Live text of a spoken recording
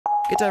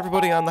Good day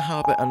everybody, I'm the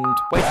Hobbit, and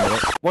wait a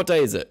minute, what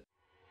day is it?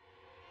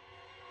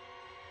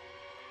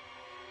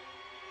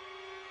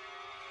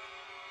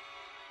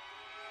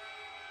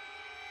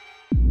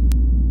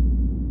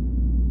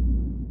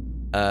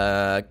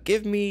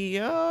 Give me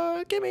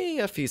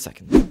a few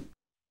seconds.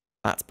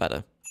 That's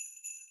better.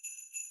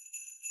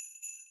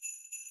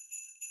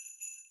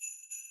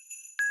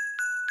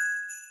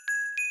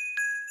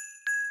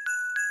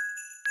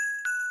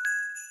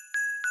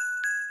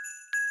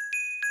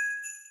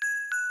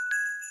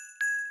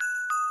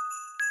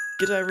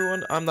 G'day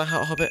everyone, I'm the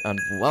Hobbit, and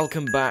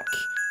welcome back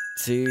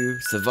to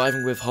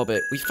Surviving with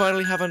Hobbit. We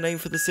finally have a name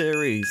for the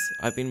series.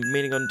 I've been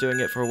meaning on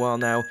doing it for a while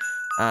now,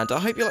 and I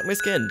hope you like my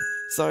skin.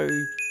 So,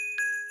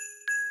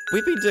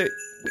 we've been doing...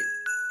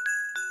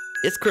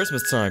 It's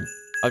Christmas time.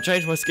 I've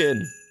changed my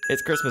skin.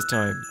 It's Christmas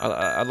time.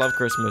 I love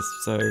Christmas,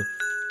 so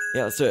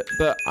yeah, let's do it.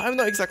 But I'm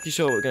not exactly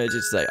sure what we're going to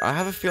do today. I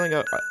have a feeling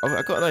I've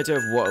got an idea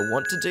of what I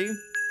want to do,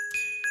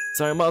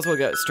 so I might as well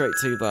get straight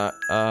to that.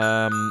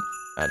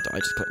 And I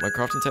just clicked my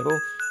crafting table.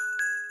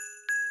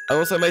 I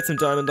also made some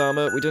diamond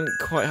armor. We didn't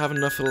quite have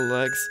enough for the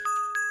legs,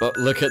 but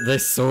look at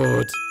this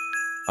sword.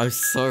 I'm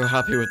so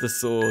happy with the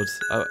sword.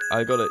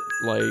 I got it,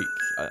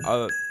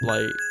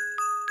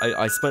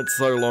 I spent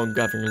so long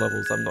gathering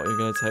levels, I'm not even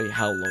going to tell you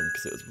how long,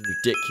 because it was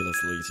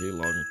ridiculously too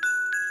long.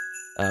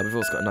 We've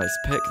also got a nice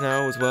pick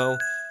now as well.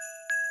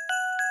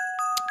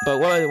 But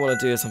what I want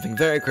to do is something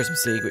very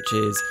Christmassy, which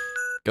is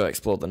go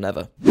explore the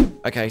Nether.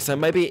 Okay, so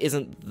maybe it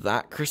isn't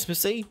that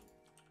Christmassy,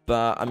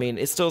 but I mean,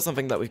 it's still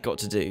something that we've got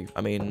to do.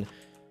 I mean,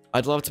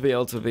 I'd love to be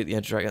able to beat the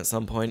Ender Dragon at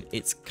some point.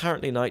 It's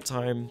currently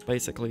nighttime,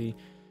 basically,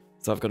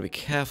 so I've got to be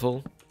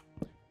careful.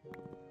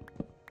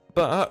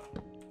 But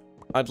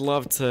I'd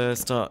love to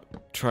start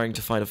trying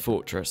to find a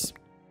fortress,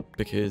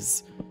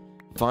 because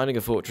finding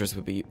a fortress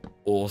would be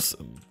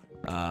awesome.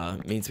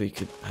 It means we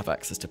could have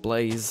access to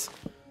blaze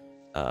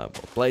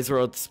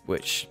rods,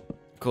 which,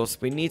 of course,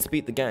 we need to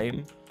beat the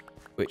game,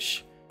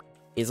 which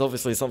is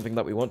obviously something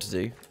that we want to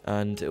do,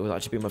 and it will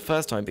actually be my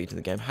first time beating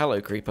the game.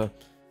 Hello, creeper.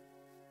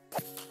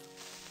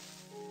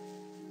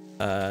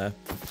 Let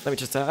me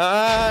just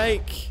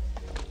take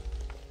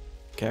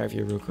care of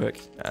you real quick,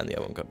 and the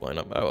other one got blown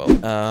up. Oh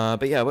well.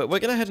 But yeah, we're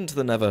gonna head into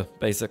the Nether,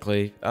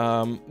 basically.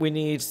 We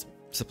need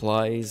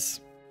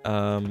supplies,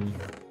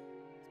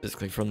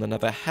 basically from the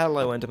Nether.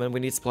 Hello, Enderman. We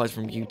need supplies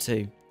from you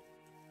too.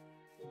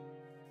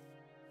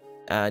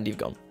 And you've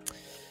gone.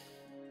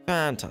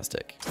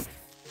 Fantastic.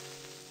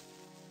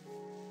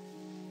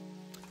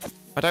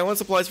 I don't want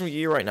supplies from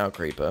you right now,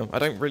 creeper. I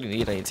don't really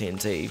need any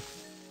TNT.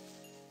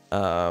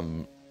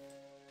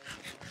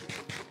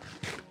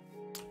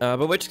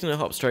 But we're just going to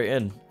hop straight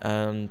in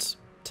and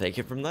take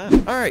it from there.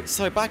 Alright,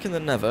 so back in the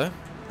Nether,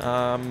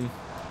 I'm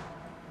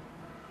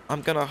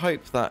going to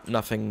hope that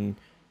nothing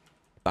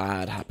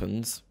bad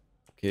happens,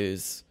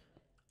 because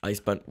I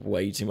spent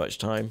way too much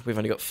time. We've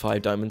only got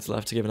 5 diamonds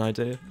left, to give an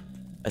idea.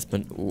 I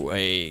spent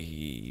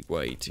way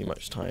too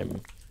much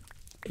time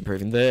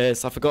improving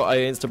this. I forgot I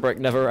insta-break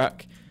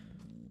Netherrack.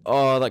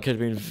 Oh, that could have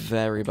been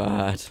very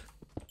bad.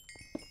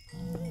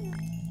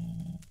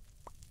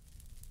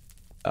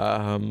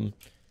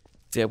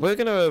 So yeah, we're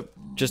gonna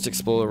just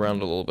explore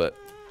around a little bit.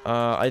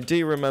 I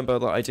do remember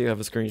that I do have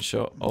a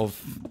screenshot of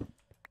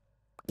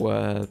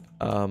where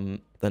the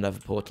Nether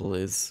portal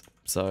is,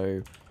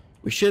 so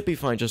we should be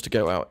fine just to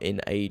go out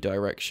in a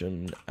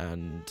direction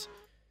and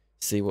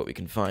see what we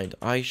can find.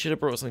 I should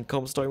have brought some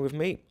cobblestone with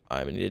me.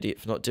 I'm an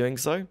idiot for not doing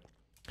so.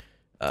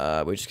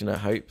 We're just gonna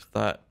hope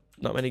that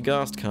not many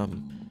ghasts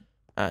come,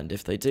 and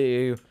if they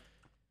do,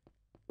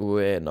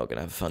 we're not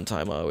gonna have a fun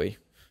time, are we?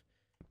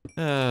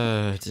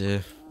 Oh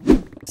dear.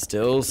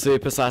 Still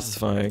super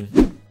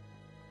satisfying.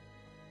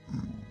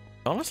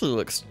 Honestly,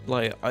 looks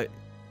like I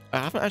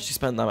haven't actually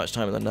spent that much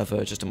time in the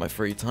Nether, just in my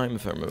free time,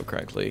 if I remember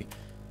correctly.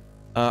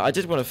 I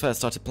did when I first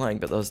started playing,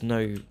 but there was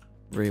no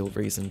real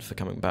reason for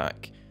coming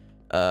back.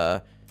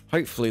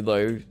 Hopefully,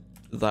 though,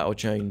 that'll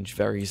change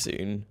very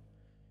soon,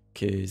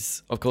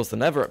 because, of course, the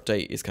Nether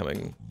update is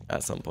coming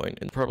at some point,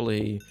 and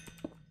probably,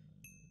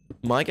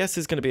 my guess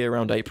is going to be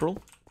around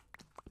April.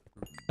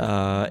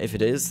 If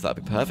it is,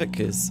 that'd be perfect,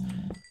 because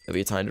it'll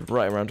be timed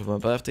right around when my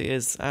birthday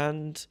is,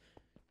 and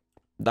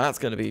that's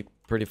going to be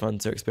pretty fun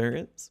to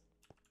experience.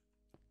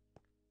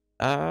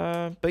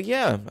 But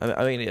yeah,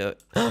 I mean,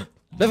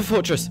 Nether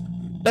Fortress!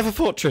 Nether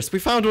Fortress! We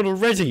found one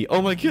already!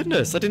 Oh my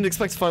goodness, I didn't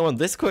expect to find one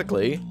this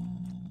quickly.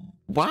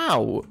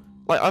 Wow!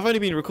 Like, I've only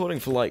been recording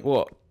for like,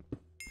 what,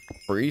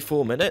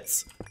 3-4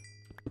 minutes?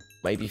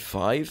 Maybe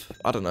 5?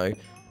 I don't know.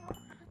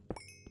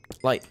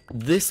 Like,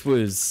 this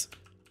was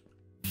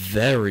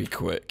very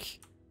quick.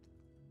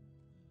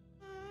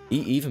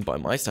 Even by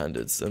my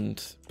standards,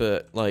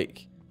 but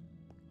like,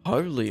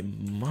 holy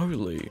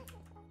moly.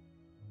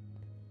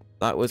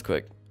 That was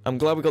quick. I'm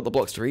glad we got the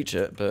blocks to reach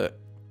it, but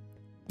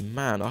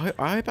man, I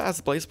hope it has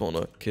a blaze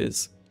spawner,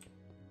 because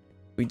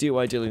we do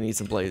ideally need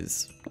some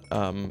blaze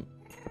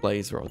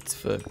rods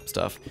for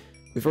stuff.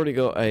 We've already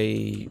got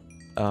a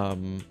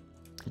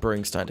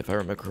brewing stand, if I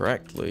remember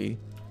correctly,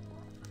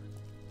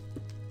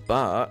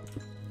 but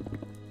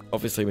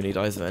Obviously we need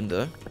Eyes of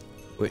Ender,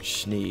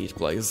 which need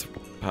blaze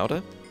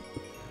powder.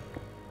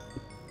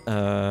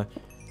 What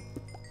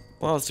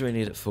else do we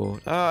need it for?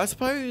 I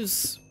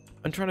suppose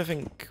I'm trying to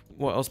think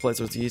what else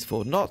blaze rods are used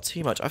for. Not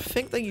too much. I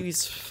think they're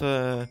used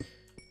for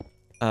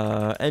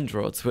end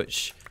rods,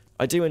 which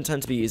I do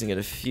intend to be using in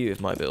a few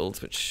of my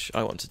builds, which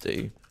I want to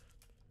do.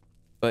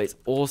 But it's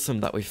awesome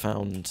that we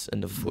found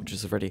another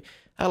fortress already.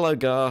 Hello,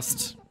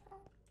 Ghast.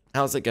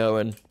 How's it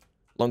going?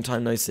 Long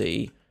time no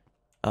see.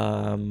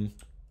 Come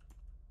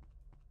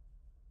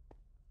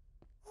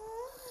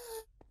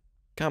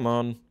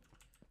on.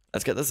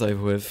 Let's get this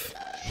over with.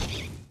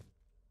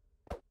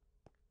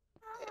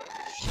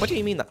 What do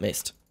you mean that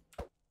missed?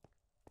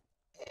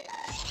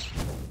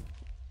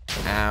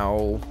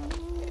 Ow.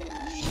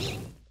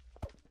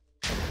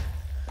 There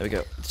we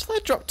go. Did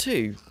that drop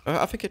 2?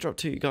 I think it dropped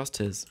 2 ghast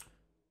tears.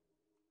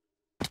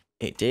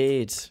 It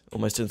did.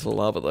 Almost into the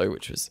lava though,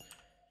 which was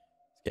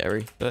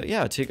scary. But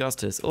yeah, 2 ghast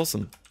tears.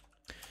 Awesome.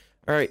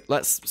 Alright,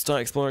 let's start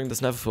exploring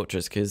this Nether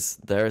fortress, because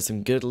there is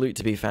some good loot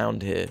to be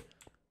found here.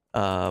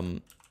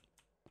 Well,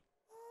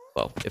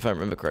 if I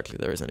remember correctly,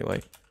 there is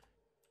anyway.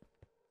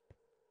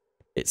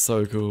 It's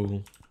so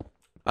cool.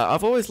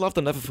 I've always loved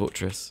the Nether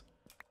fortress.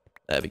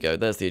 There we go,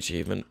 there's the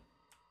achievement.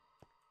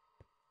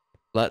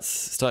 Let's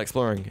start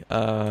exploring.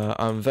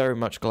 I'm very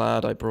much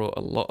glad I brought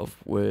a lot of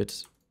wood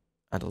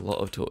and a lot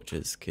of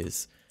torches,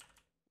 because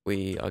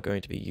we are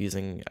going to be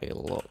using a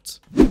lot.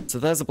 So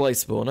there's a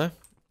blaze spawner.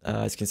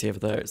 As you can see over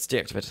there, it's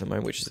deactivated at the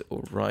moment, which is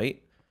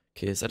alright,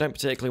 because I don't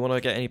particularly want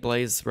to get any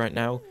blaze right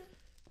now.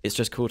 It's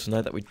just cool to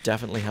know that we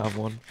definitely have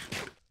one.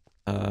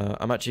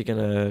 I'm actually going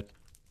to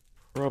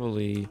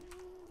probably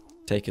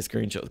take a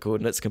screenshot of the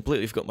coordinates.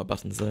 Completely forgot my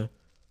buttons there.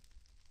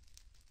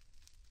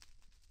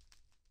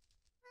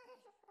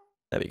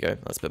 There we go,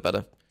 that's a bit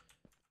better.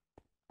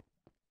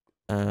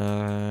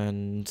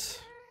 And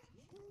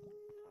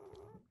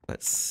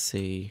let's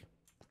see.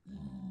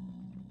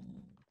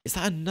 Is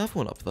that another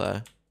one up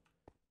there?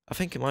 I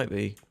think it might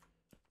be.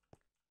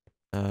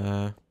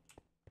 Let's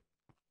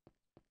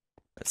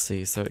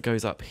see, so it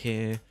goes up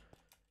here.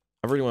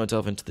 I really want to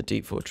delve into the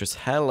deep fortress.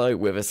 Hello,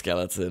 Wither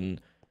Skeleton.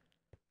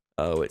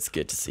 Oh, it's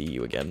good to see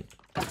you again.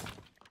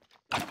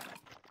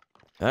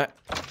 Ah,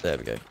 there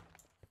we go.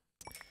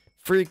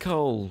 Free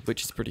coal,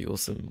 which is pretty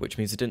awesome, which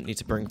means we didn't need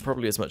to bring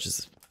probably as much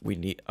as we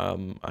need.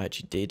 I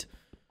actually did.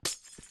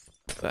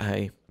 But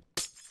hey.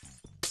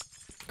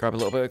 Grab a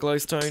little bit of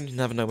glowstone, you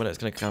never know when it's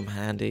going to come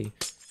handy.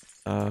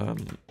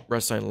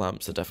 Redstone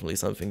lamps are definitely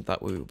something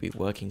that we will be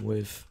working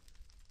with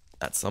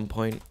at some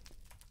point.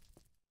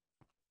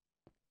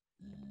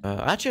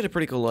 I actually had a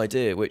pretty cool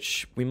idea,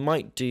 which we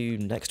might do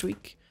next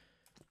week.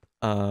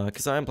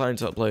 Because I am planning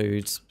to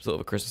upload sort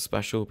of a Christmas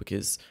special,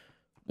 because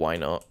why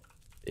not?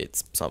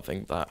 It's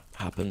something that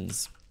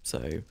happens,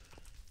 so...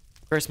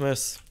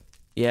 Christmas,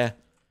 yeah.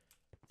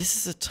 This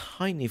is a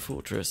tiny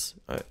fortress.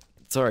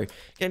 Sorry,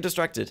 getting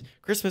distracted.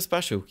 Christmas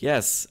special,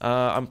 yes.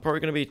 I'm probably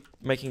going to be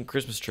making a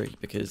Christmas tree,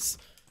 because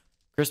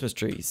Christmas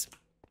trees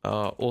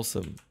are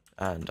awesome,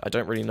 and I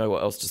don't really know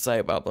what else to say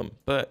about them,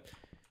 but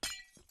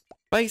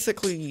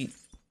basically,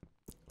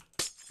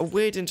 a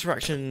weird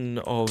interaction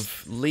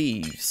of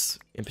leaves,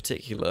 in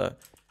particular,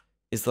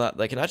 is that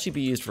they can actually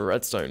be used for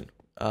redstone.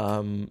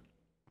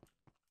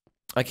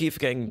 I keep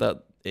forgetting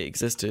that it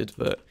existed,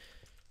 but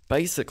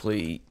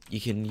basically,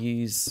 you can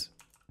use...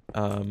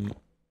 can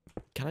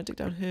I dig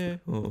down here?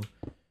 Or...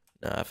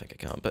 No, I think I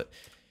can't, but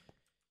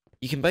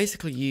you can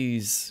basically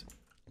use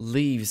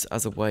leaves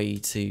as a way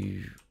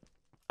to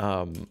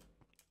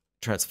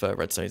transfer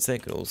redstone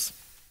signals,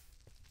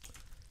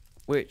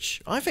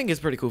 which I think is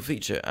a pretty cool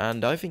feature,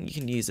 and I think you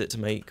can use it to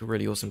make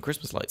really awesome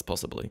Christmas lights,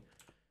 possibly.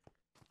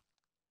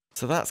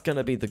 So that's going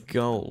to be the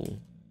goal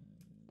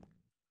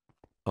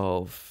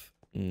of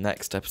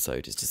next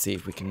episode, is to see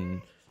if we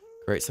can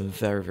create some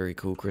very, very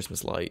cool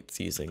Christmas lights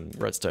using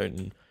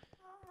redstone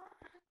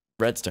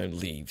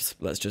leaves.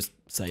 Let's just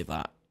say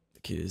that,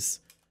 because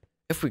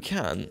if we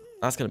can,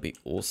 that's going to be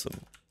awesome.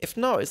 If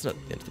not, it's not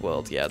the end of the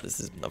world. Yeah, this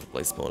is another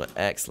blaze spawner.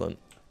 Excellent.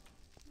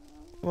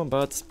 Come on,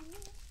 buds.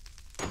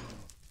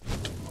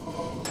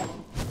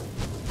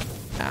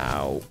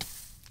 Ow.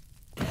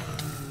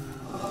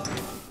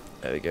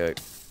 There we go.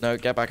 No,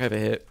 get back over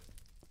here.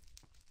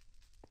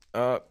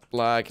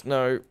 Lag.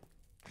 No.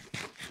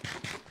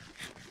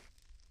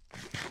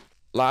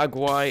 Lag,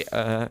 why?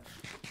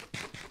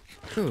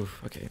 Whew,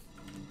 okay.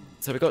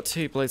 So we got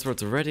 2 blaze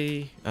rods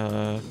already.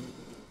 I'm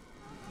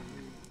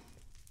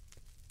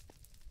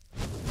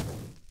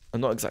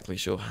not exactly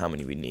sure how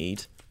many we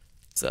need.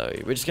 So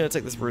we're just going to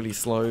take this really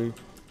slow.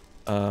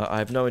 I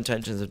have no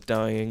intentions of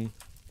dying.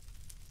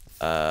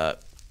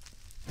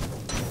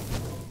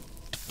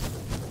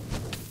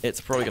 It's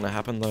probably going to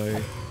happen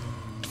though.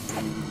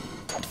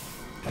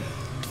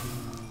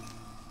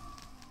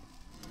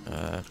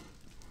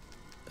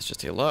 Let's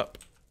just heal up.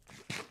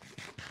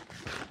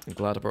 I'm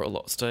glad I brought a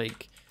lot of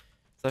steak.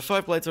 So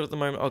 5 blades at the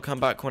moment. I'll come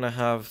back when I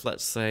have,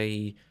 let's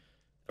say,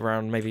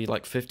 around maybe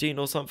like 15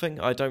 or something.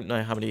 I don't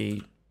know how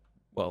many,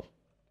 well,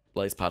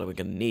 blaze powder we're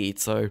going to need.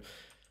 So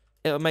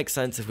It'll make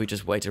sense if we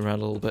just wait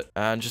around a little bit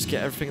and just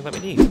get everything that we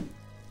need.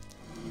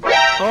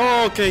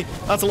 Oh, okay.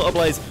 That's a lot of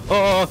blaze.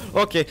 Oh,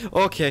 okay,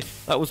 okay.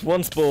 That was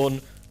 1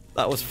 spawn.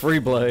 That was 3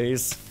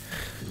 blaze.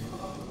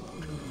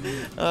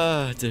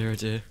 Ah, dear, oh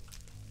dear.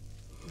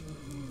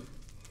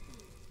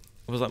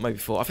 Or was that maybe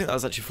 4? I think that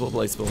was actually 4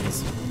 blaze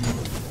spawns.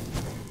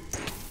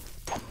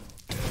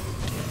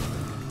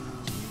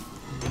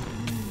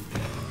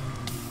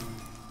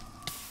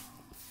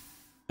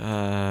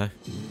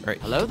 Right.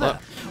 Hello there.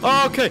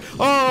 Oh, okay.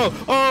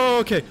 Oh,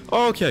 okay.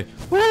 Okay.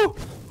 Woo!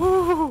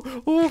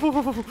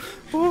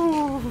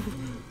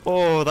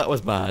 Oh, that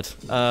was bad.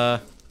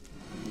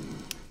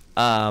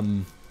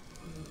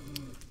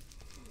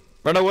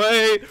 Run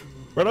away!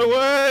 Run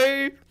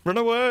away! Run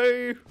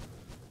away!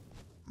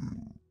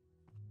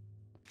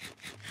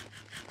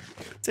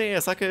 See ya,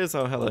 suckers.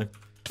 Oh, hello.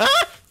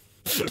 Ah!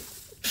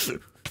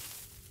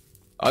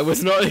 I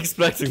was not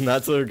expecting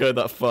that to go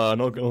that far,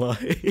 not gonna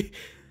lie.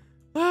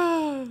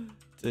 Ah,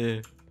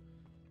 dear.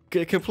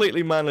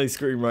 Completely manly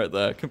scream right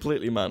there.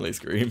 Completely manly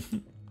scream.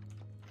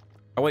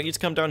 I want you to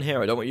come down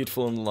here. I don't want you to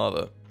fall in the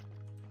lava.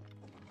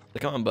 So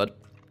come on, bud.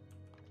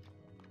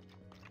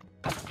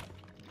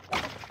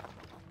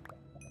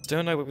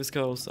 Don't know what with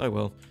skulls. Oh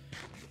well.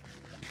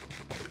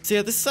 So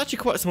yeah, this is actually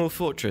quite a small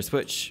fortress,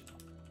 which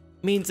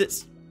means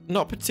it's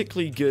not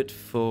particularly good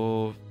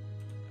for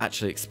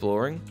actually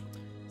exploring.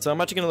 So I'm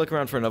actually going to look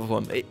around for another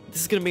one. This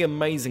is going to be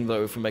amazing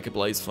though if we make a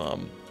blaze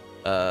farm.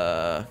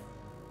 I'm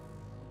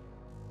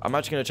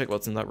actually going to check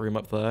what's in that room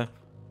up there.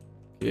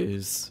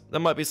 Because there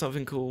might be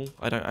something cool.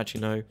 I don't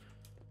actually know.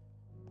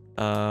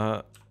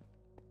 But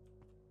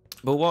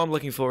what I'm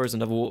looking for is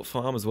another water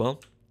farm as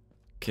well.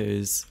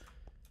 Because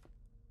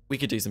we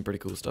could do some pretty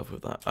cool stuff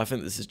with that. I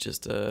think this is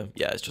just,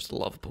 yeah, it's just a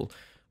lava pool.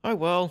 Oh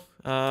well,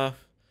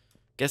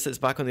 guess it's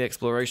back on the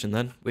exploration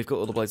then. We've got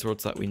all the blaze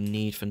rods that we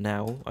need for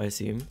now, I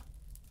assume.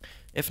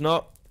 If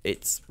not,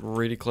 it's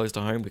really close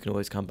to home. We can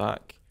always come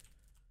back.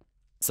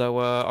 So,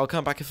 I'll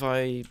come back if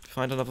I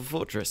find another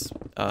fortress.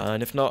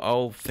 And if not,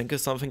 I'll think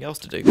of something else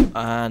to do.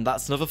 And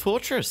that's another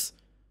fortress!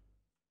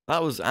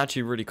 That was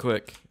actually really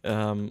quick.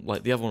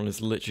 Like, the other one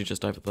is literally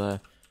just over there.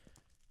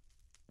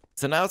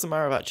 So now it's a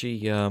matter of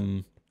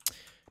actually,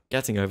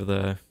 getting over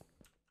there.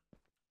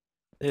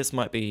 This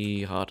might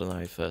be harder than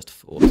I first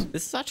thought.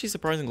 This is actually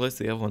surprisingly close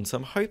to the other one, so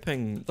I'm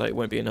hoping that it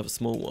won't be another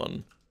small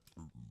one.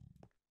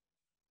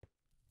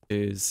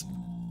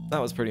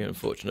 That was pretty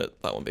unfortunate,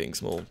 that one being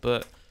small,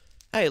 but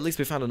hey, at least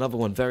we found another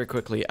one very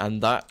quickly,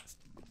 and that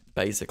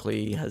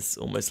basically has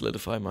almost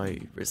solidified my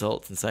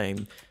results in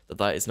saying that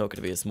that is not going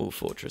to be a small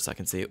fortress. I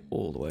can see it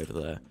all the way over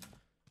there.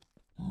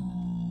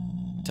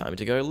 Time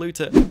to go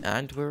loot it,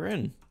 and we're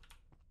in.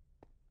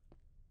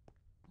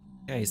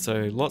 Okay,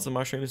 so lots of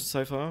mushrooms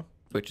so far,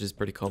 which is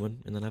pretty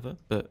common in the Nether,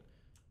 but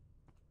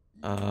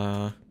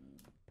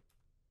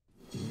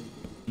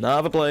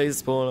another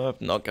blaze spawner,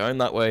 not going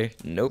that way.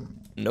 Nope,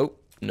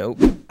 nope, nope.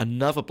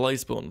 Another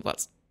blaze spawn.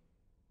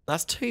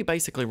 That's 2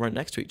 basically right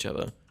next to each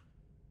other.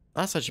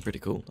 That's actually pretty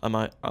cool.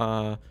 I'm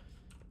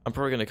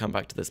probably gonna come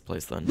back to this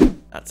place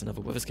then. That's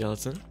another wither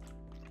skeleton.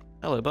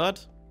 Hello, bud.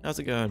 How's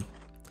it going?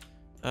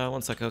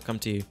 1 sec, I'll come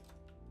to you.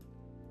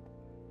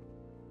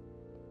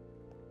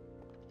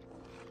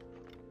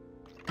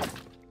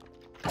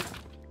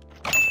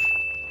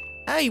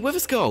 Hey, Wither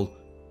Skull!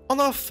 On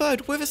our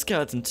 3rd Wither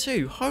Skeleton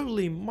too!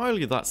 Holy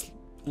moly, that's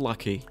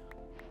lucky.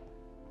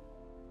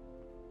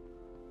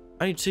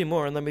 I need 2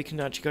 more and then we can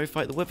actually go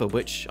fight the Wither,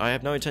 which I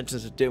have no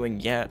intentions of doing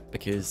yet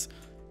because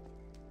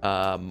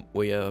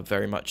we are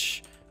very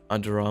much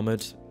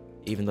under-armoured,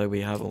 even though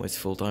we have almost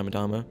full diamond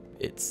armour.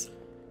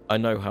 I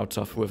know how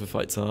tough Wither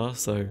fights are,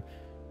 so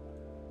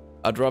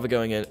I'd rather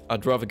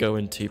go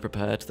into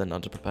prepared than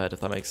under-prepared,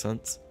 if that makes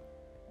sense.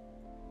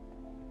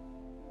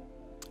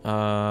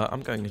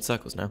 I'm going in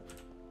circles now.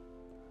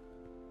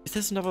 Is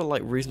this another,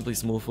 like, reasonably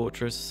small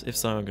fortress? If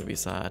so, I'm gonna be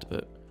sad,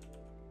 but...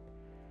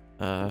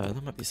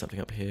 there might be something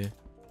up here.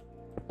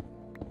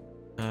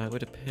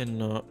 Would appear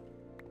not.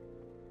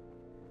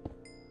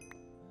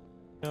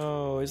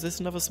 Oh, is this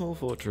another small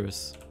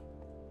fortress?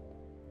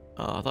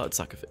 Oh, that would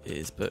suck if it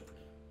is, but...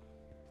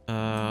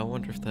 I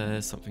wonder if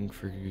there's something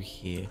through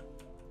here.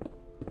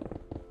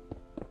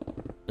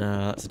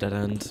 Nah, that's a dead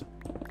end.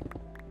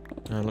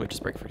 Let me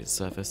just break through to the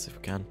surface if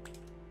we can.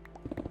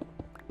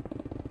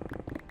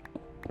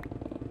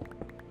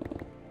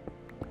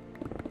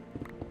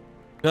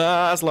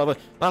 Ah, that's lava,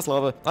 that's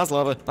lava, that's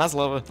lava, that's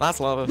lava, that's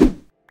lava.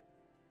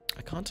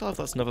 I can't tell if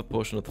that's another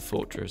portion of the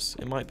fortress.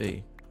 It might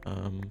be.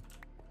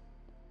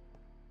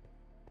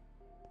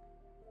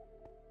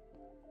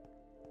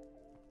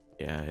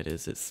 Yeah, it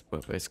is. It's where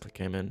it basically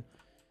came in.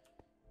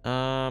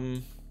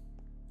 Yeah,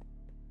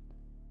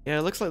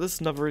 it looks like this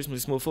is another reasonably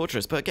small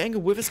fortress, but getting a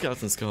Wither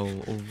Skeleton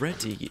Skull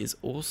already is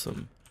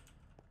awesome.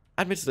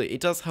 Admittedly,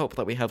 it does help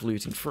that we have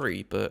looting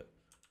free, but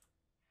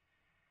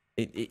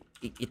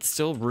it's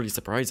still really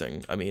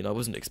surprising. I mean, I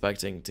wasn't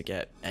expecting to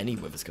get any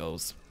Wither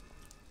Skulls,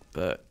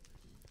 but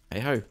hey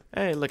ho.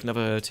 Hey, look,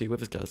 another 2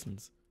 Wither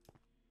Skeletons.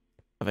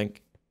 I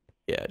think,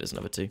 yeah, it is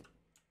another 2.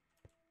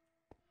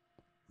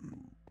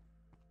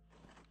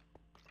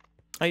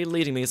 Are you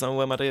leading me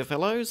somewhere, my dear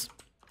fellows?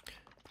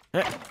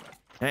 Nope.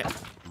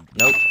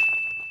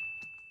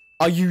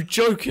 Are you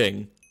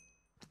joking?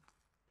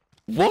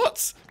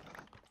 What?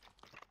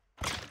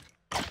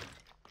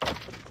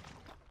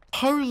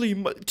 Holy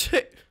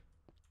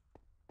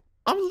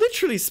I'm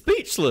literally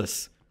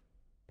speechless.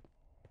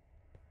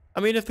 I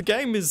mean, if the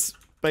game is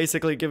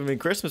basically giving me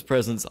Christmas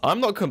presents, I'm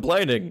not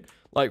complaining.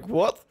 Like,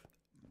 what?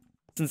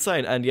 It's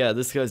insane. And yeah,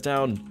 this goes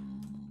down.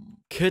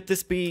 Could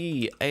this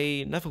be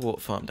a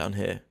Neverwart farm down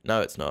here? No,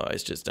 it's not.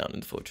 It's just down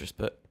in the fortress,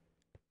 but...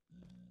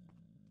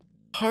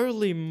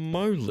 Holy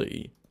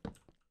moly.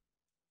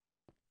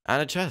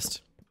 And a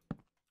chest.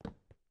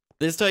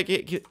 This day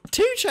get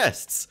 2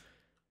 chests!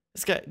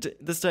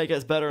 This day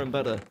gets better and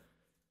better.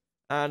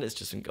 And it's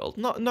just in gold.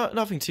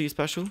 Nothing too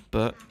special,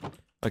 but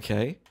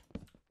okay.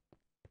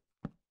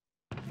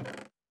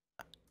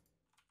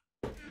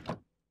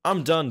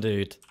 I'm done,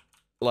 dude.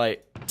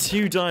 Like,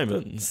 2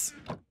 diamonds.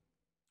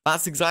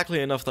 That's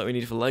exactly enough that we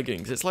need for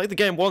leggings. It's like the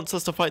game wants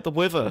us to fight the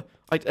Wither.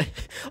 I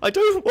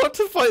don't want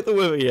to fight the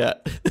Wither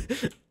yet.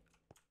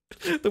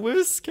 The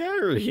Wither's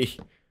scary.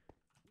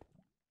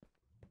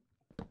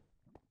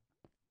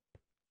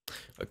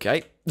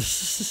 Okay.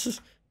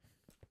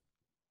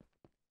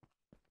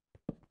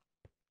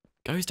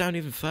 Goes down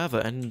even further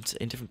and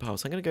in different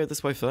paths. I'm going to go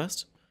this way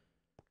first.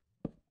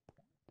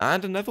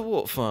 And a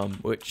Neverwart farm,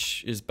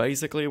 which is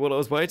basically what I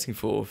was waiting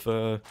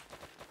for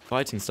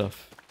fighting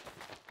stuff.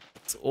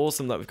 It's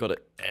awesome that we've got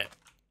it.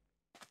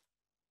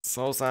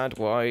 Soul sand,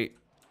 white.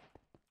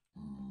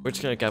 We're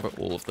just going to gather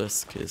all of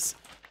this, because...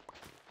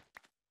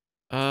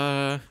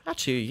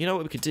 actually, you know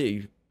what we could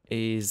do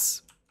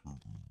is...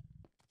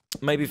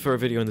 Maybe for a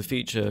video in the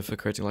future for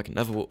creating like a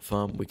Neverwart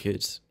farm, we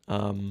could,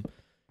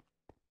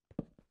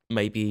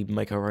 maybe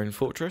make our own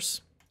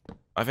fortress.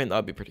 I think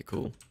that'd be pretty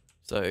cool.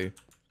 So,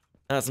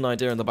 that's an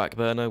idea in the back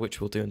burner,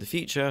 which we'll do in the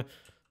future.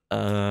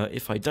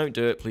 If I don't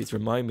do it, please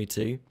remind me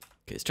to,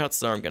 because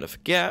chances are I'm going to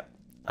forget,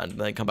 and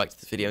then come back to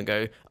this video and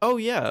go, oh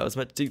yeah, I was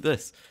meant to do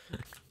this.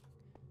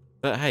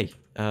 But hey,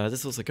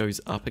 this also goes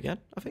up again,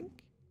 I think?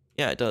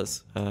 Yeah, it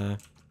does. You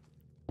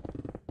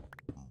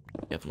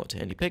have not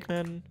hit any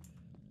pigmen.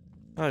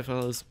 Hi,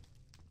 fellas.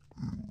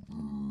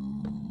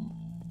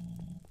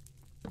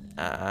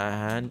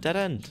 And dead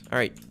end.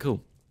 Alright,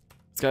 cool.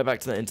 Let's go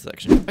back to the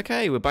intersection.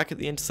 Okay, we're back at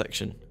the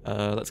intersection.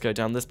 Let's go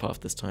down this path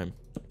this time.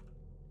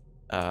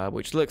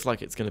 Which looks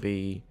like it's going to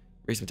be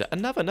recently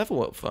another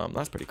Neverwart farm.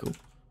 That's pretty cool.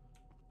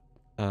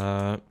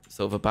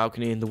 Sort of a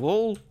balcony in the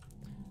wall,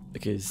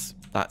 because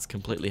that's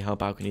completely how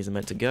balconies are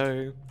meant to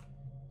go.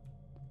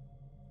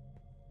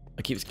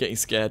 I keep getting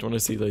scared when I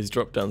see those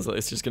drop downs. Like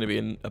it's just going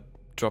to be a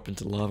drop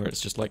into lava. And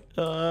it's just like,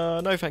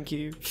 no, thank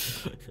you.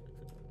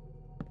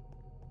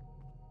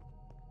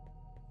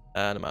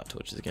 And I'm out of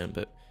torches again,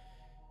 but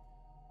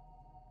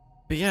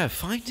yeah,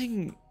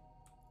 finding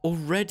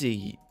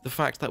already the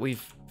fact that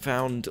we've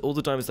found all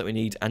the diamonds that we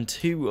need and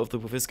 2 of the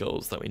Wither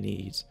skulls that we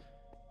need.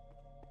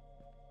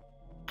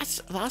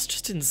 That's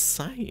just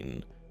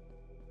insane.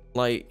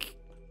 Like,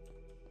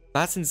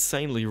 that's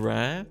insanely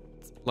rare.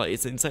 Like,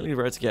 it's insanely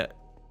rare to get,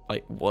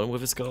 like, 1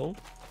 Wither skull.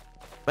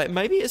 Like,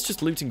 maybe it's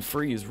just looting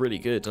free is really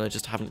good and I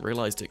just haven't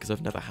realized it because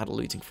I've never had a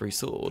looting free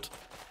sword.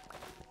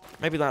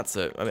 Maybe that's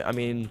it. I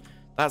mean,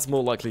 that's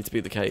more likely to be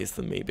the case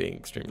than me being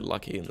extremely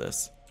lucky in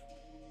this.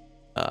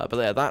 But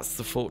yeah, that's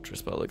the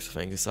fortress by the looks of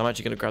things. So I'm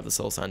actually going to grab the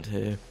soul sand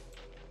here.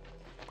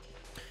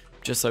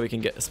 Just so we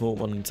can get a small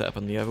one set up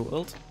on the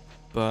overworld.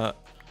 But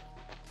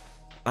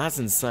that's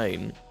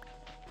insane.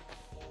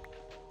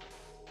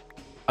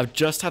 I've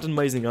just had an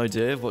amazing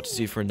idea of what to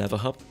do for a Nether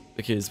hub.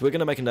 Because we're going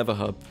to make a Nether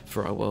hub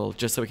for our world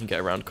just so we can get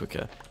around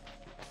quicker.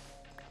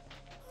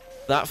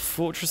 That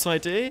fortress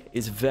idea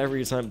is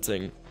very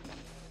tempting.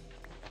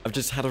 I've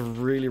just had a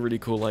really, really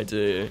cool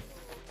idea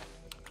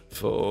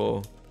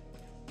for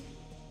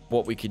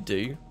what we could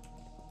do.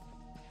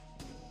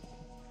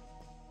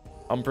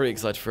 I'm pretty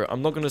excited for it.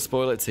 I'm not going to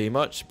spoil it too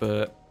much,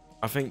 but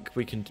I think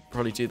we can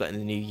probably do that in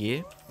the new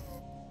year.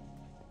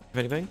 If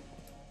anything.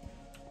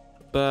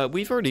 But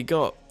we've already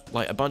got,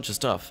 like, a bunch of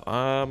stuff.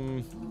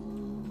 I'm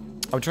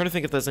trying to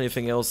think if there's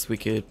anything else we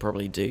could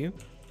probably do.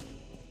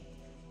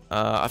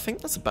 I think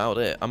that's about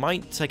it. I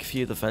might take a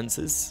few of the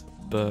fences,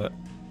 but...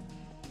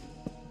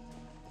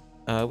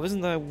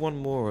 wasn't there one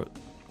more?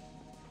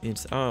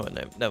 Oh,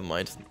 no, never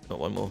mind. Not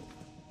one more.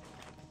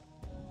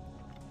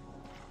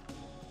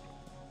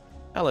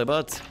 Hello,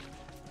 buds.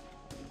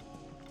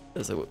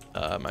 There's a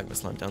magma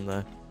slime down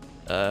there.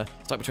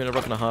 Stuck between a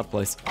rock and a hard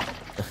place.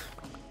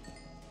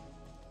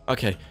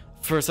 Okay,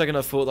 for a second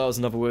I thought that was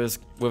another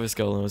Wither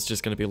skull and I was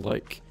just going to be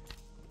like,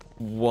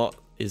 what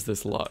is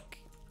this luck?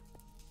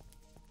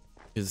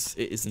 Because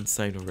it is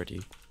insane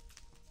already.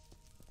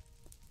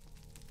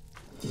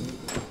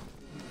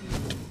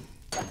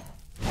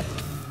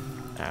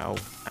 Ow,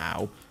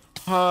 ow.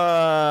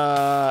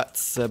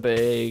 Hurts a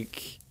big.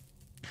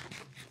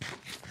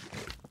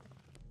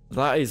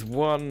 That is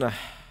one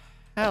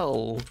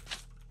hell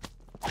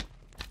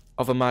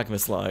of a magma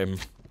slime.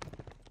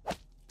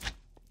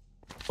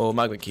 Or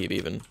magma cube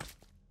even.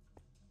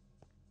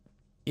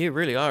 You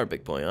really are a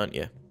big boy, aren't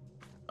you?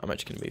 I'm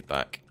actually going to move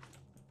back.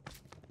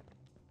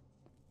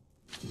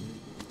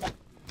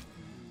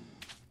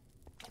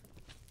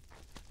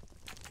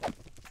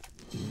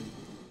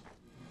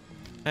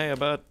 Hey,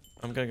 bud.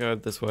 I'm going to go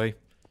this way.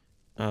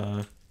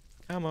 Come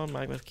on,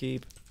 Magma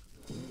Cube.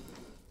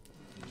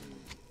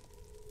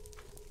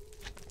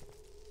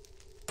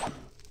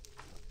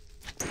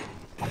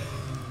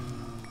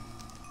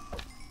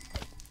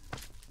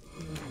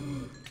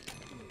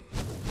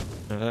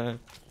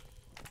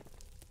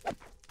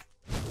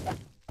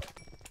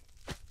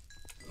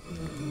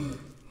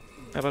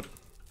 Hey, bud.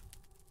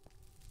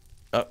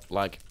 Oh,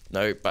 lag.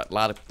 No, but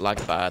lag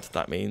bad.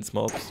 That means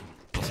mobs,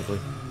 possibly.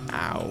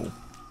 Ow.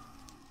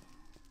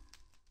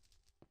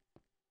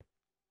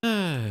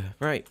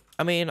 Right.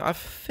 I mean, I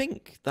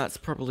think that's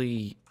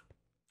probably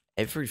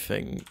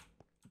everything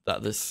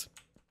that this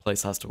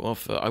place has to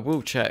offer. I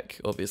will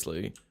check,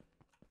 obviously,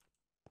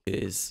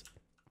 because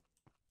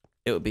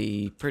it would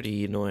be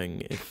pretty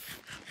annoying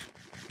if,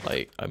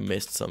 like, I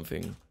missed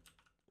something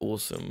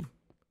awesome.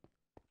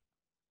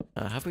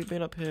 Have we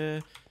been up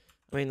here?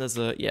 I mean, there's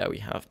a... Yeah, we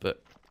have,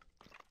 but...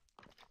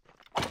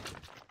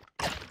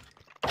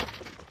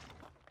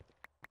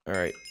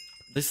 Alright.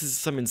 This is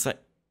some insane...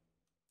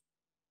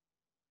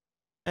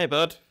 Hey,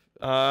 bud.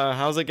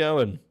 How's it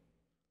going?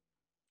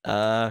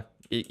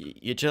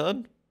 You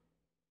chillin'?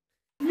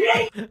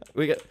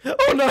 We got...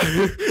 Oh, no!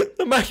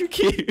 The Magma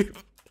Cube!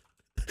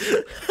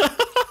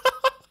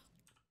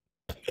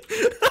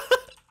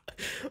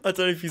 I don't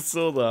know if you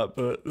saw that,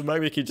 but the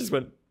Magma Cube just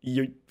went...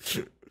 You.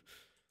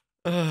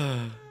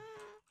 Dear,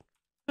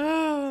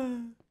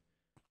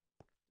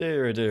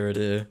 oh dear, oh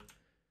dear.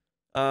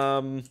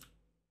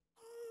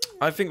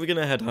 I think we're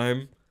gonna head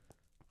home.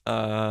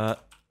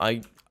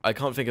 I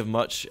can't think of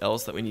much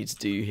else that we need to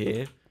do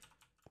here.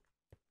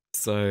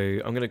 So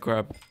I'm gonna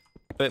grab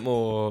a bit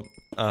more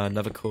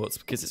Nether quartz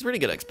because it's really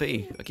good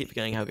XP. I keep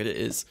forgetting how good it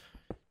is.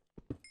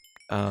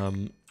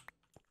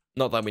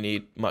 Not that we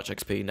need much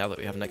XP now that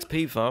we have an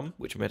XP farm,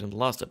 which we made in the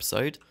last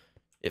episode.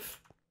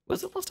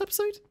 Was it last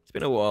episode? It's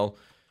been a while.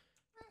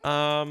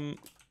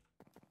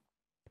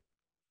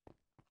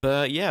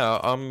 But yeah,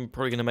 I'm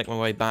probably going to make my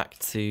way back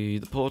to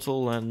the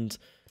portal, and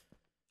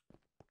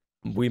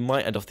we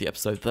might end off the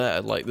episode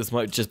there. Like, this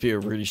might just be a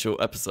really short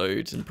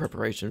episode in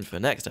preparation for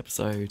next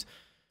episode,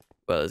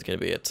 but there's going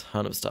to be a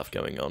ton of stuff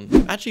going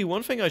on. Actually,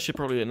 one thing I should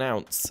probably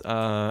announce,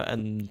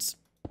 and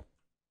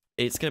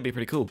it's going to be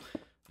pretty cool.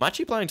 I'm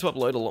actually planning to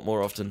upload a lot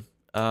more often.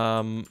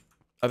 I've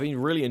been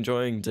really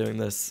enjoying doing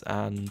this,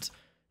 and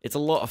it's a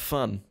lot of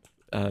fun,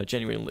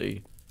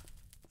 genuinely.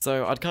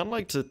 So I'd kind of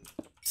like to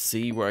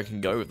see where I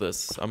can go with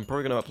this. I'm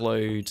probably going to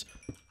upload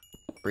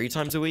 3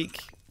 times a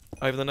week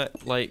over the net,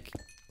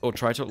 or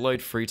try to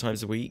upload 3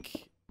 times a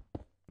week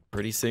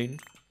pretty soon.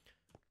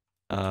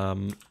 You're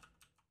going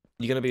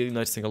to be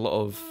noticing a lot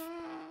of,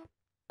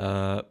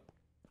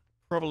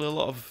 probably a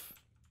lot of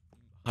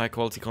high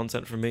quality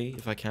content from me,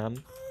 if I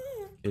can,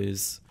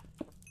 because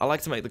I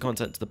like to make the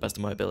content to the best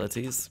of my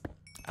abilities,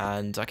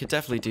 and I could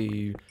definitely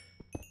do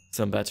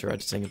some better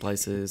editing in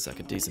places. I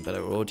could do some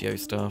better audio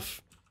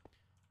stuff.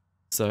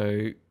 So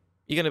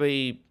you're going to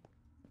be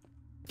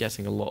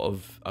getting a lot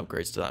of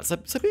upgrades to that.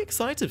 So be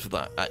excited for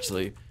that,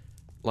 actually.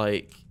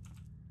 Like,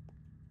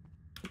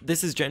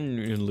 this is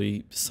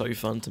genuinely so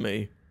fun to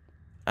me.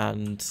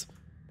 And,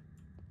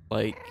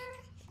 like,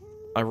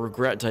 I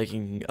regret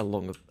taking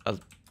a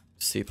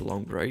super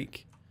long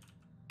break.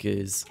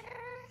 Because,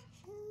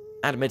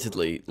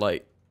 admittedly,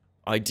 like,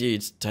 I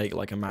did take,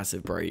 like, a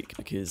massive break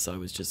because I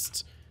was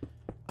just...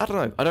 I don't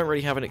know. I don't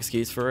really have an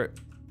excuse for it.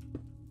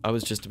 I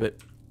was just a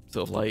bit...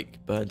 sort of like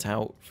burnt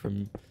out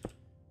from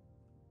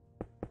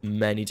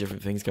many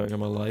different things going on in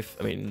my life.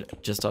 I mean,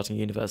 just starting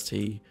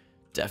university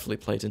definitely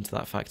played into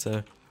that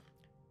factor.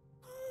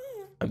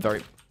 I'm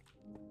very...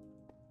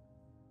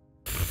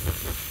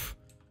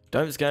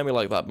 Don't scare me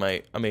like that,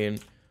 mate. I mean,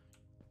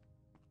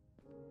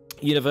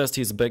 university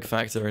is a big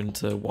factor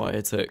into why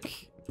I took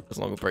as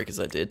long a break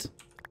as I did.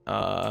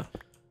 I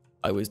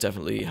was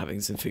definitely having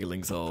some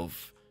feelings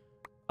of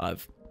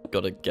I've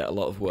got to get a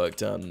lot of work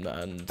done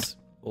and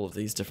all of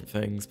these different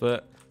things,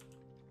 but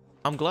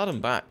I'm glad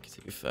I'm back, to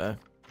be fair.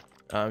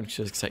 I'm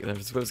just take that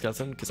as a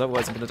skeleton, because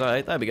otherwise I'm going to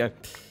die. There we go.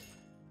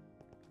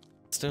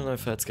 Still no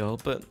third skull,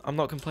 but I'm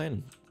not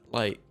complaining.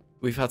 Like,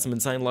 we've had some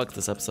insane luck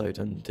this episode,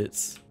 and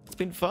it's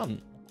been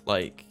fun.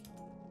 Like,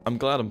 I'm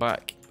glad I'm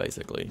back,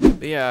 basically.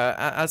 But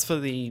yeah, as for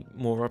the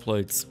more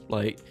uploads,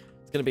 like,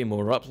 it's going to be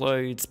more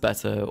uploads,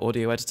 better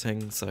audio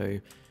editing, so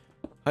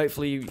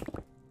hopefully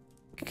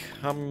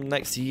come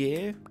next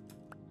year,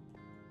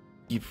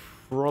 you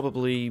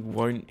probably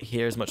won't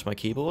hear as much of my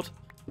keyboard,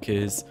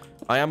 because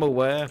I am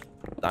aware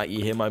that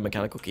you hear my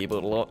mechanical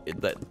keyboard a lot,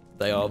 that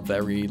they are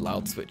very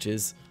loud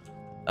switches.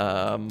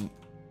 I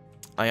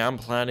am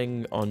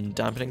planning on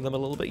dampening them a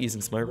little bit using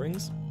smoke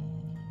rings.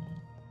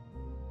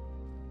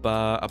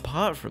 But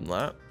apart from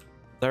that,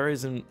 there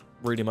isn't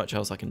really much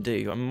else I can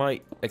do. I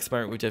might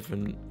experiment with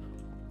different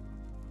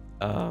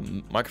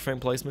microphone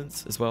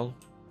placements as well,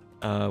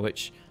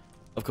 which,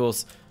 of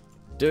course,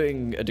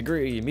 doing a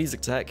degree in music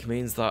tech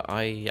means that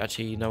I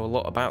actually know a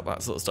lot about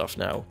that sort of stuff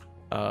now,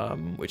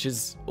 which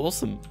is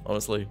awesome,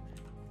 honestly.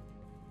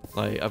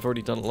 Like, I've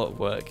already done a lot of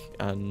work,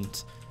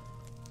 and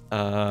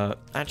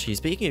actually,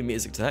 speaking of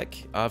music tech,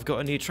 I've got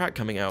a new track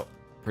coming out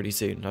pretty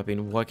soon. I've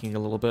been working a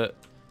little bit.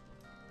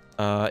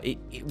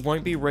 It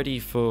won't be ready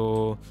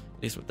for,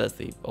 at least there's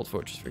the Old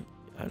Fortress for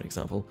an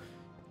example,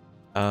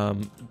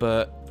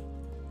 but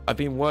I've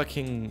been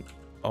working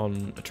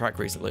on a track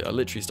recently. I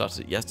literally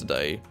started it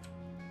yesterday,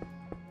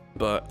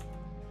 but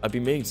I've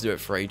been meaning to do it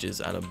for ages,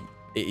 and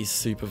it is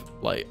super,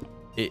 like,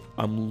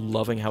 I'm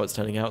loving how it's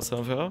turning out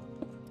so far.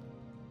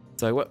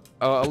 So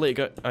I'll let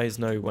you guys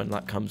know when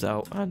that comes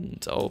out,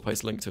 and I'll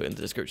post a link to it in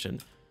the description.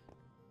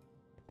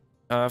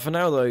 For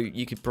now, though,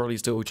 you could probably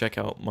still check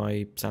out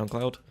my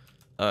SoundCloud.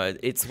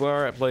 It's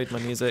where I upload my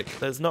music.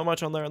 There's not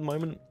much on there at the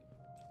moment,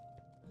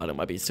 but it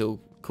might be still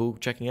cool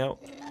checking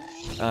out.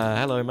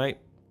 Hello, mate.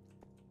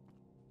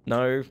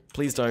 No,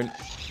 please don't.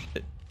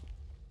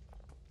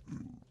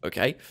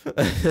 Okay.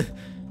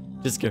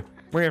 Just go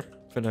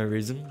for no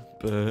reason,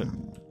 but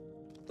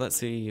let's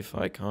see if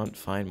I can't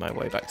find my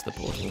way back to the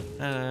portal.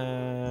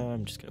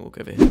 I'm just gonna walk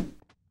over here.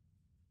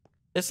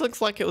 This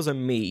looks like it was a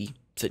me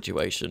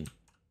situation.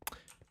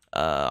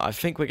 I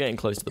think we're getting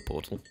close to the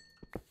portal.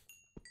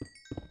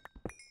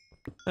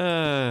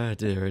 Dear,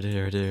 dear,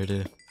 dear,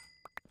 dear.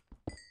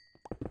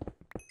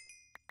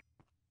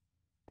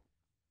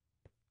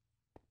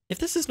 If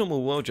this is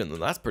normal world gen,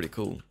 then that's pretty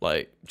cool.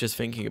 Like, just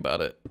thinking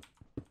about it.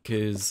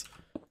 Because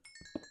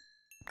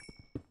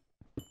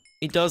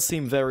it does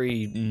seem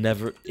very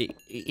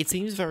it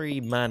seems very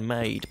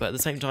man-made, but at the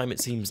same time it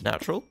seems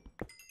natural,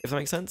 if that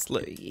makes sense.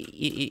 Like,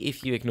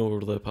 if you ignore all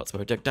the parts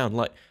where I dug down,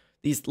 like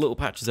these little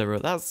patches everywhere,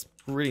 that's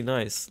really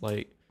nice.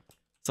 Like,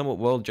 somewhat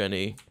world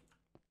gen-y,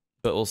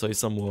 but also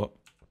somewhat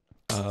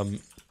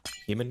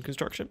human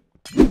construction.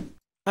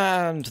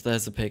 And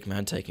there's a pig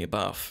man taking a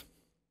bath.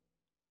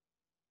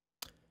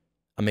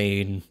 I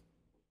mean,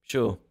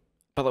 sure.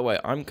 By the way,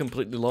 I'm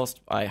completely lost.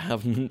 I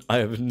have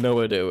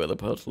no idea where the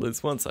portal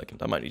is. 1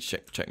 second. I might need to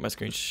check my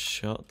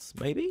screenshots,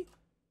 maybe?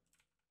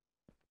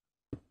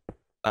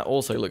 That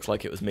also looks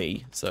like it was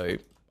me, so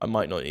I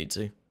might not need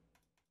to.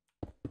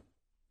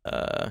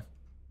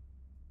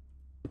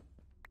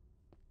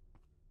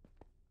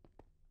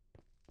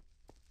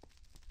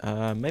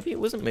 Maybe it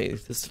wasn't me.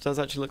 This does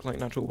actually look like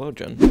natural world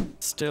gen.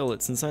 Still,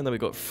 it's insane that we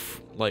got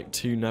like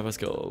 2 Nether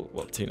skulls.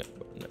 Well,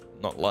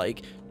 not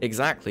like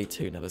exactly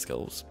 2 Nether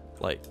skulls.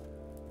 Like,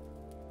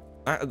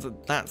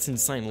 that's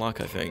insane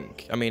luck, I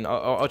think. I mean,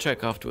 I'll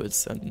check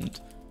afterwards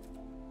and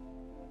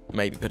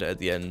maybe put it at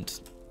the end,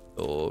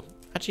 or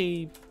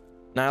actually,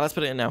 nah, let's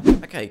put it in now.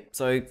 Okay,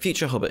 so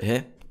future Hobbit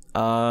here.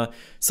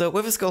 So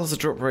Wither Skull has a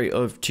drop rate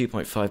of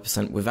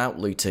 2.5% without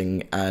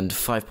looting and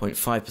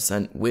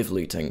 5.5% with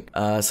looting.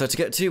 So to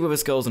get 2 Wither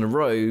Skulls in a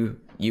row,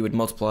 you would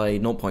multiply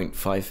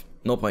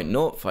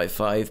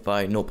 0.055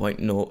 by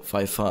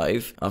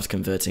 0.055 after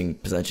converting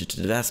percentage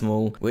to the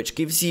decimal, which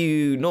gives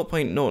you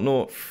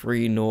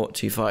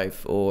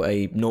 0.003025, or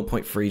a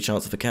 0.3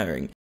 chance of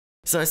occurring.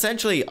 So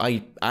essentially,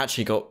 I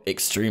actually got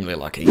extremely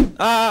lucky.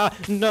 No!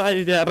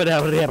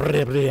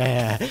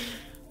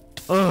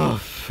 Oh,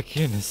 for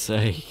goodness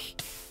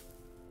sake.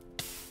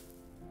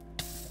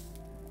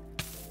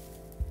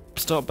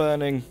 Stop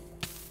burning.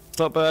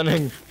 Stop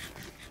burning.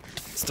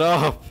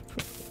 Stop.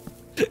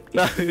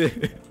 No.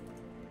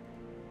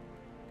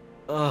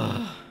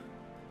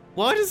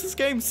 Why does this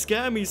game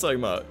scare me so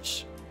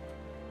much?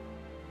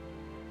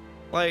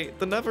 Like,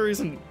 the Nether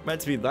isn't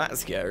meant to be that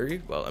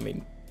scary. Well, I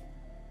mean,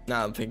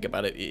 now I'm thinking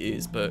about it, it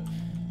is, but...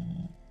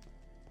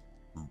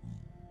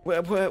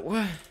 Where?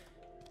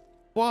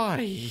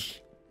 Why?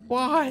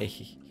 Why?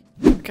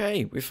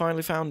 Okay, we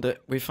finally found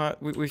it. We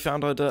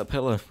found our dirt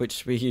pillar,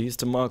 which we used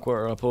to mark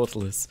where our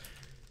portal is.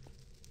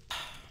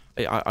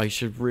 I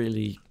should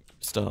really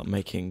start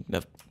making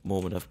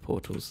more Nether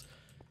portals.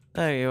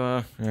 There you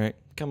are. Alright,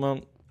 come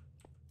on.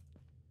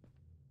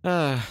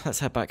 Let's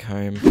head back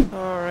home.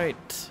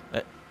 Alright.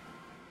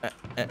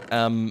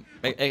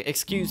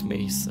 Excuse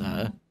me,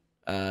 sir.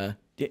 I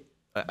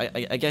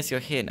guess you're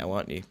here now,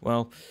 aren't you?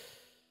 Well,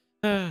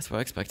 that's what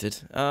I expected.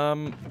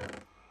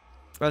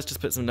 Let's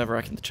just put some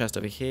netherrack in the chest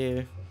over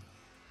here.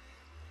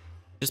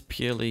 Just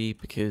purely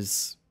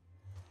because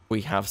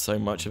we have so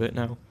much of it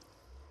now.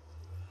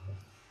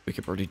 We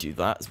could probably do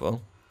that as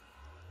well.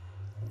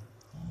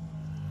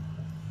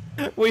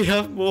 We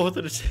have more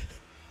than a...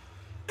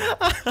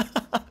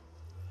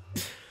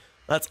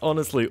 That's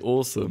honestly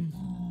awesome.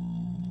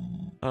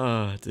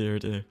 Ah, dear,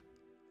 dear.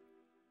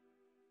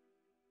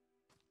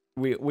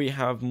 We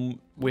have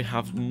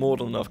more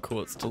than enough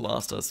quartz to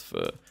last us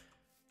for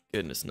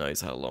goodness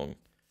knows how long.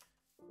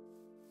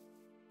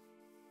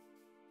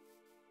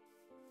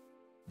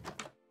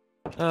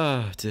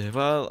 Oh dear.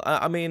 Well,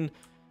 I mean,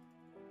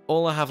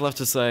 all I have left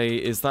to say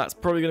is that's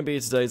probably going to be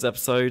today's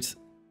episode.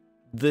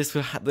 This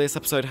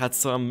episode had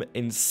some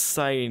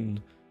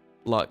insane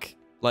luck,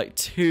 like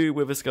 2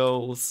 Wither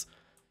Skulls,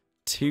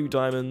 2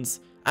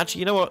 diamonds. Actually,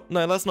 you know what?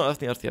 No, let's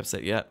not end off the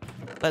episode yet.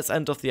 Let's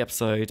end off the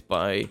episode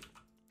by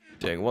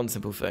doing one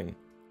simple thing.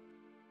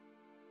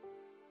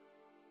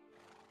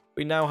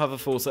 We now have a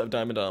full set of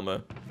diamond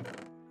armor.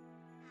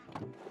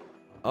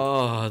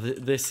 Oh,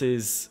 this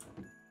is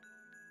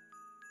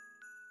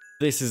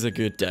a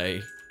good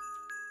day.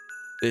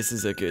 This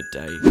is a good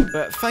day.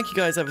 But thank you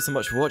guys ever so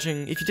much for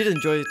watching. If you did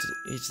enjoy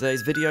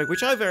today's video,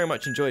 which I very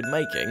much enjoyed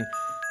making,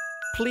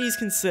 please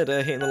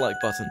consider hitting the like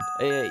button.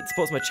 It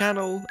supports my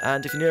channel,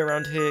 and if you're new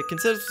around here,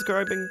 consider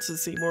subscribing to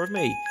see more of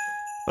me.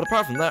 But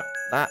apart from that,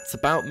 that's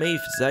about me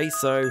for today,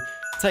 so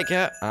take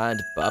care,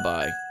 and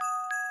bye-bye.